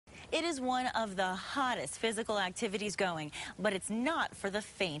It is one of the hottest physical activities going, but it's not for the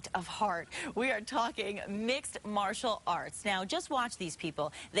faint of heart. We are talking mixed martial arts. Now, just watch these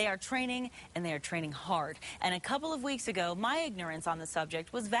people. They are training, and they are training hard. And a couple of weeks ago, my ignorance on the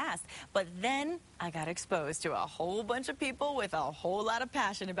subject was vast. But then I got exposed to a whole bunch of people with a whole lot of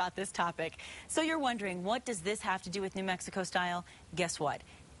passion about this topic. So you're wondering, what does this have to do with New Mexico style? Guess what?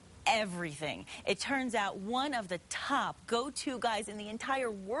 Everything. It turns out one of the top go-to guys in the entire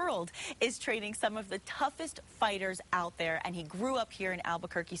world is training some of the toughest fighters out there, and he grew up here in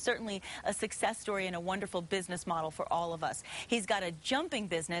Albuquerque. Certainly a success story and a wonderful business model for all of us. He's got a jumping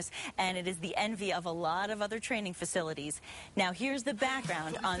business, and it is the envy of a lot of other training facilities. Now, here's the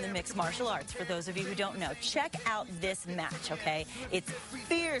background on the mixed martial arts for those of you who don't know. Check out this match, okay? It's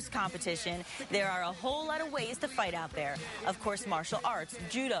fierce competition. There are a whole lot of ways to fight out there. Of course, martial arts,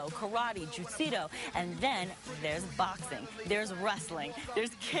 judo, karate, jiu-jitsu, and then there's boxing, there's wrestling,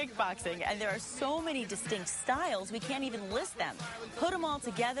 there's kickboxing, and there are so many distinct styles we can't even list them. Put them all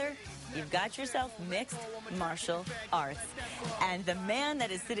together, you've got yourself mixed martial arts. And the man that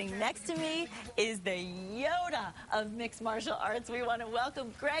is sitting next to me is the Yoda of mixed martial arts. We want to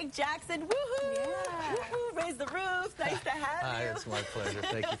welcome Greg Jackson. Woohoo! Yeah. Woohoo! Raise the roof. Nice to have you. Hi, it's my pleasure.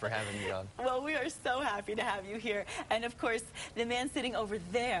 Thank you for having me on. Well, we are so happy to have you here. And of course, the man sitting over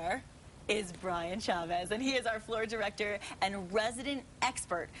there is Brian Chavez, and he is our floor director and resident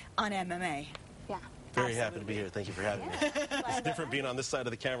expert on MMA. Yeah. Very happy to be here. Thank you for having me. It's different being on this side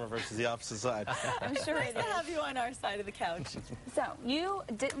of the camera versus the opposite side. I'm sure it's to have you on our side of the couch. So you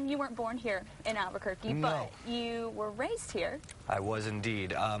weren't born here in Albuquerque, no. But you were raised here. I was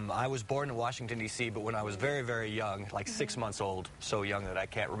indeed. I was born in Washington, D.C., but when I was very, very young, like 6 months old, so young that I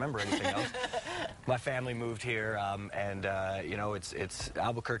can't remember anything else, my family moved here, you know, it's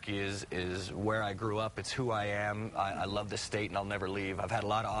Albuquerque is where I grew up. It's who I am. I love this state, and I'll never leave. I've had a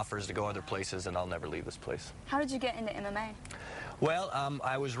lot of offers to go other places, and I'll never leave this place. How did you get into MMA? Well,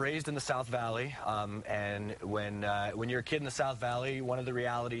 I was raised in the South Valley, and when you're a kid in the South Valley, one of the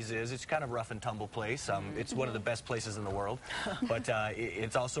realities is it's kind of rough and tumble place. It's one of the best places in the world, but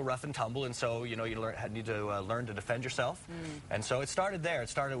it's also rough and tumble, and so you know you need to learn to defend yourself. And so it started there. It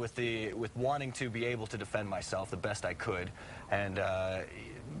started with wanting to be able to defend myself the best I could, and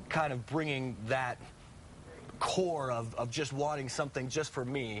kind of bringing that core of just wanting something just for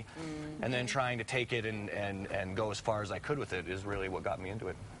me, and then trying to take it and go as far as I could with it is really what got me into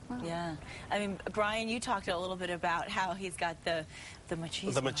it. Yeah. I mean, Brian, you talked a little bit about how he's got the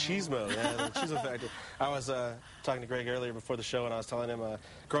machismo. The machismo, yeah, the machismo factor. I was talking to Greg earlier before the show, and I was telling him,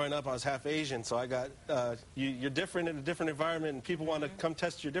 growing up, I was half Asian, so I got, you're different in a different environment, and people want to come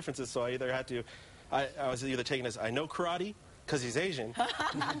test your differences, so I either had to, I was either taken as, I know karate, because he's Asian,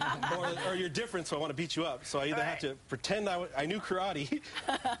 or you're different, so I want to beat you up. So I either had to pretend I knew karate,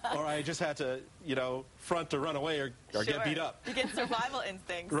 or I just had to, you know, front to run away or get beat up. You get survival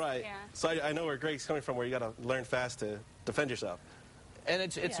instincts. Right. Yeah. So I know where Greg's coming from, where you got to learn fast to defend yourself. And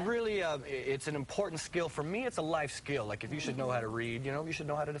it's really, it's an important skill. For me, it's a life skill. Like, if you should know how to read, you know, you should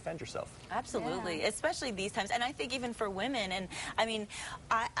know how to defend yourself. Absolutely, especially these times. And I think even for women, and I mean,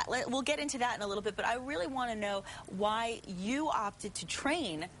 we'll get into that in a little bit, but I really want to know why you opted to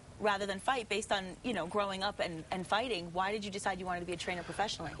train rather than fight based on, you know, growing up and fighting. Why did you decide you wanted to be a trainer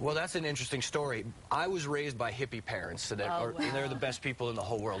professionally? Well, that's an interesting story. I was raised by hippie parents, so they're the best people in the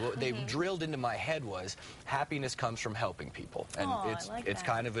whole world. What they drilled into my head was happiness comes from helping people. And it's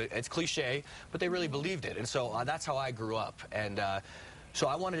kind of it's cliche, but they really believed it. And so that's how I grew up. And so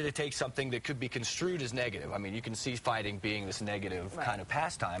I wanted to take something that could be construed as negative. I mean, you can see fighting being this negative kind of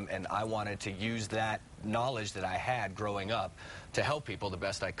pastime, and I wanted to use that knowledge that I had growing up to help people the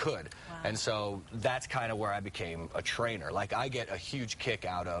best I could. Wow. And so that's kind of where I became a trainer. Like, I get a huge kick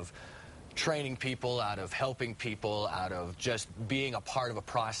out of training people, out of helping people, out of just being a part of a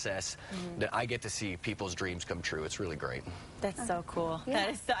process that I get to see people's dreams come true. It's really great. That's so cool. Yeah. That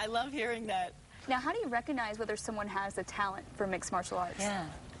is I love hearing that. Now, how do you recognize whether someone has a talent for mixed martial arts? Yeah.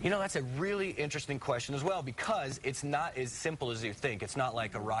 You know, that's a really interesting question as well, because it's not as simple as you think. It's not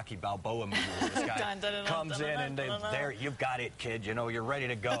like a Rocky Balboa movie where this guy comes in and there, you've got it, kid. You know, you're ready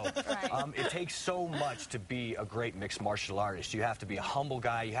to go. It takes so much to be a great mixed martial artist. You have to be a humble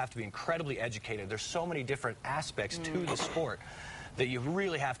guy. You have to be incredibly educated. There's so many different aspects to the sport that you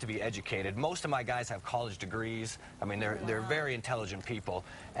really have to be educated. Most of my guys have college degrees. I mean, they're very intelligent people.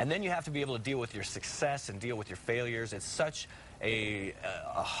 And then you have to be able to deal with your success and deal with your failures. It's such a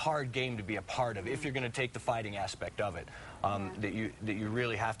hard game to be a part of if you're going to take the fighting aspect of it. That you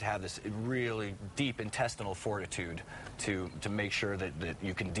really have to have this really deep intestinal fortitude to make sure that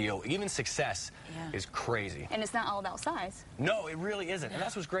you can deal. Even success is crazy. And it's not all about size. No, it really isn't. And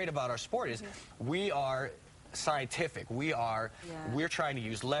that's what's great about our sport is we are scientific. We're trying to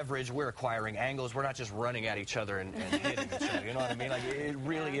use leverage. We're acquiring angles. We're not just running at each other and hitting each other. You know what I mean? Like, it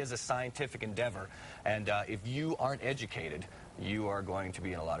really is a scientific endeavor. And if you aren't educated, you are going to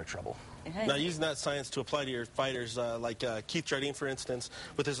be in a lot of trouble. Now, using that science to apply to your fighters, like Keith Jardine, for instance,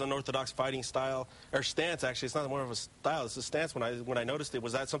 with his unorthodox fighting style, or stance, actually, it's not more of a style, it's a stance. When I noticed it,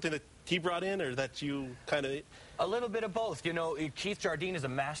 was that something that he brought in, or that you kind of... A little bit of both. You know, Keith Jardine is a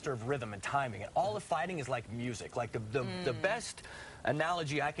master of rhythm and timing, and all of fighting is like music. Like, the best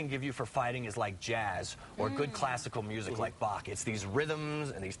analogy I can give you for fighting is like jazz or good classical music like Bach. It's these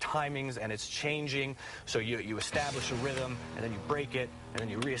rhythms and these timings, and it's changing. So you establish a rhythm, and then you break it, and then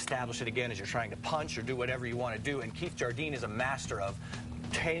you reestablish it again as you're trying to punch or do whatever you want to do. And Keith Jardine is a master of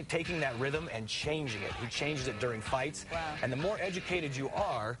taking that rhythm and changing it. He changes it during fights. Wow. And the more educated you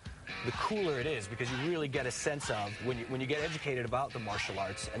are, the cooler it is, because you really get a sense of, when you get educated about the martial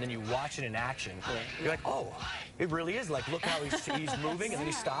arts and then you watch it in action, you're like, oh, it really is. Like, look how he's moving, and then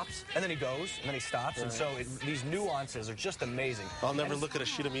he stops, and then he goes, and then he stops. And so these nuances are just amazing. I'll never look at a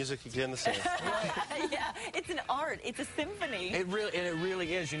sheet of music again the same. Yeah, it's an art. It's a symphony. It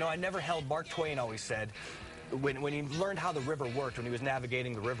really is. You know, I never held, Mark Twain always said, when he learned how the river worked, when he was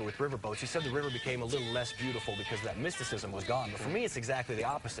navigating the river with riverboats, he said the river became a little less beautiful because that mysticism was gone. But for me, it's exactly the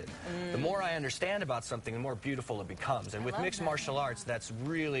opposite. The more I understand about something, the more beautiful it becomes. And with mixed martial arts, that's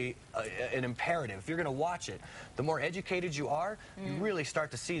really an imperative. If you're going to watch it, the more educated you are, you really start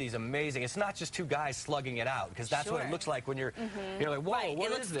to see these amazing... It's not just two guys slugging it out, because that's what it looks like when you're like, whoa,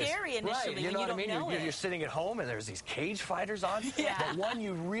 what is this? It looks scary initially. You know what I mean? You're You're sitting at home, and there's these cage fighters on. But when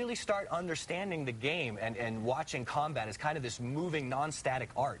you really start understanding the game and watching combat is kind of this moving, non-static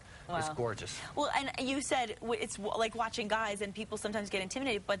art. Wow. It's gorgeous. Well, and you said it's like watching guys, and people sometimes get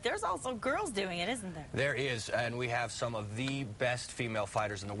intimidated, but there's also girls doing it, isn't there? There is, and we have some of the best female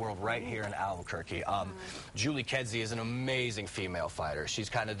fighters in the world right here in Albuquerque. Julie Kedzie is an amazing female fighter. She's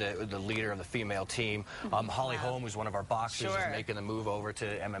kind of the leader of the female team. Holly Holm, who's one of our boxers, is making the move over to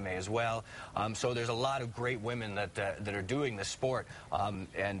MMA as well. So there's a lot of great women that are doing this sport.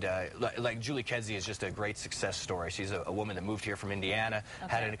 Like Julie Kedzie is just a great success story. She's a woman that moved here from Indiana,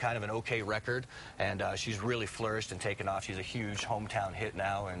 had a kind of an okay record, and she's really flourished and taken off. She's a huge hometown hit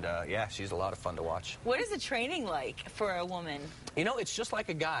now, and yeah, she's a lot of fun to watch. What is the training like for a woman? You know, it's just like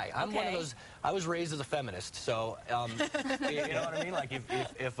a guy. I'm one of those. I was raised as a feminist, so you know what I mean. Like,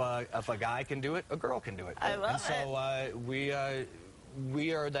 if a guy can do it, a girl can do it. I love it. So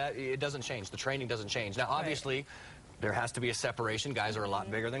we are that. It doesn't change. The training doesn't change. Now, obviously, there has to be a separation. Guys are a lot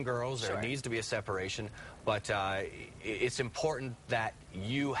bigger than girls. There needs to be a separation. But it's important that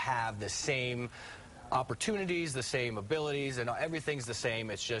you have the same opportunities, the same abilities, and everything's the same.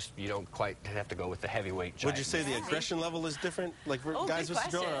 It's just you don't quite have to go with the heavyweight giant. Would you say the aggression level is different? Like, guys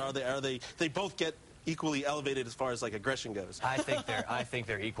versus girls, or are they both get equally elevated as far as like aggression goes? I think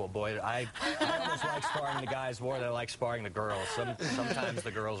they're equal, boy. I almost like sparring the guys more than I like sparring the girls. Sometimes the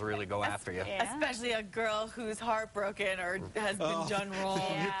girls really go after you. Especially a girl who's heartbroken or has been done wrong.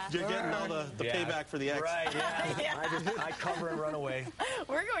 You're getting all the payback for the ex. Right, I cover and run away.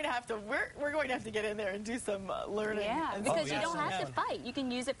 We're going to have to get in there and do some learning. Yeah, because you don't have to fight. You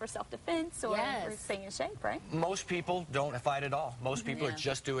can use it for self-defense or for staying in shape, right? Most people don't fight at all. Most people are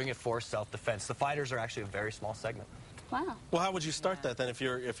just doing it for self-defense. The fighters are actually a very small segment. Wow. Well, how would you start that then? If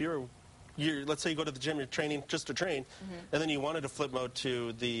you're let's say you go to the gym, you're training just to train, and then you wanted to flip mode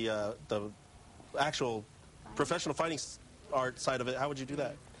to the actual professional fighting art side of it. How would you do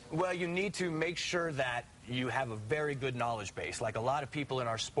that? Well, you need to make sure that you have a very good knowledge base. Like, a lot of people in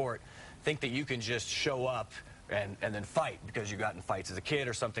our sport think that you can just show up and then fight because you got in fights as a kid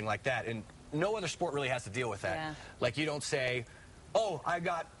or something like that. And no other sport really has to deal with that. Yeah. Like, you don't say, oh,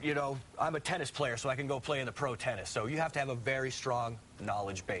 I'm a tennis player, so I can go play in the pro tennis. So you have to have a very strong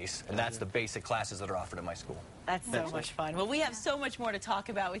knowledge base, and that's the basic classes that are offered in my school. That's so much fun. Well, we have so much more to talk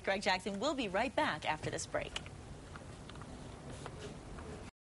about with Greg Jackson. We'll be right back after this break.